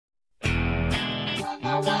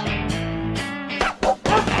I'm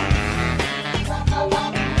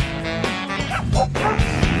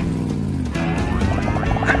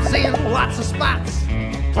seeing lots of spots,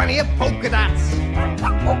 plenty of polka dots.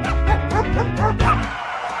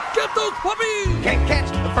 Get those puppies! Can't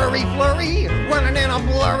catch the furry flurry, running in a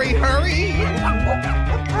blurry hurry.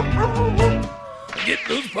 Get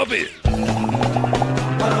those puppies!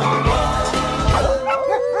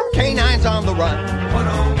 Canines on the run.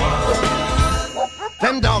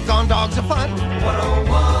 Them doggone dogs are fun.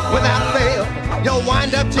 Without fail, you'll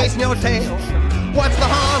wind up chasing your tail. What's the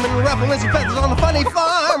harm in ruffling some feathers on the funny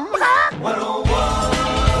farm?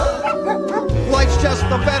 Life's just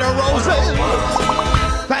a bed of roses.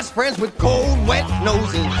 Fast friends with cold, wet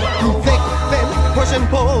noses. Through thick, thin, push and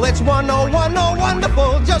pull. It's 101, oh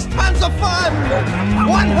wonderful, just tons of fun.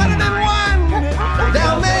 101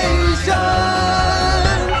 Dalmatians.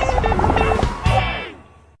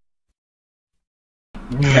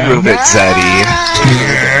 Move it, Zeddy.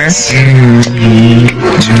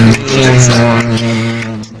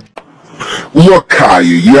 Look,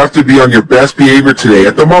 Caillou, you have to be on your best behavior today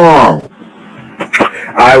at the mall.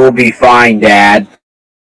 I will be fine, Dad.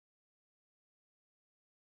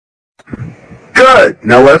 Good.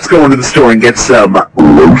 Now let's go into the store and get some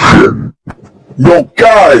lotion. Yo,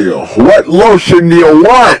 Caillou, what lotion do you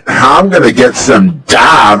want? I'm gonna get some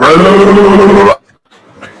Dove.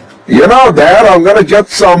 You know, Dad, I'm gonna get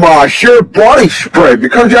some sheer body spray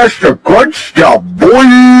because that's the good stuff, boy.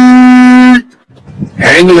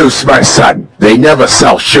 Hang loose, my son. They never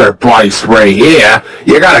sell sheer body spray here.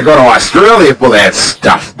 You gotta go to Australia for that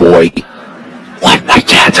stuff, boy. What my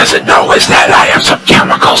dad doesn't know is that I have some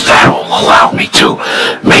chemicals that will allow me to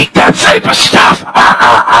make that type of stuff.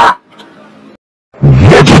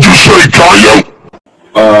 What did you say, Caillou?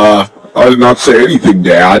 I did not say anything,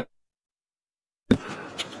 Dad.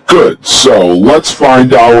 Good, so let's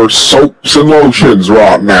find our soaps and lotions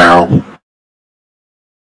right now.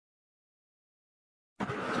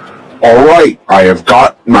 Alright, I have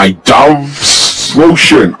got my Dove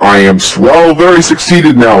lotion. I am very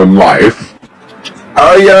succeeded now in life.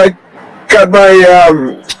 I got my,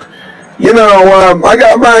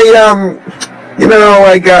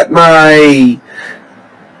 I got my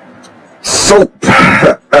soap.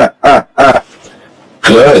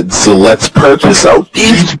 Good, so let's purchase out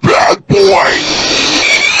these bad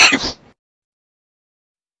boys.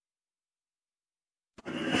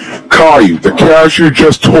 Caillou, the cashier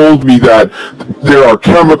just told me that there are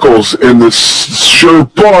chemicals in the sheer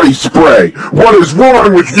body spray. What is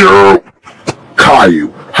wrong with you?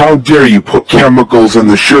 Caillou, how dare you put chemicals in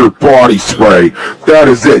the sheer body spray? That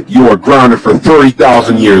is it. You are grounded for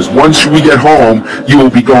 30,000 years. Once we get home, you will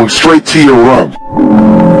be going straight to your room.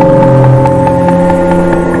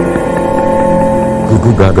 Goo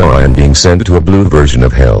Goo Gaga, I am being sent to a blue version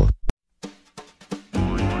of hell.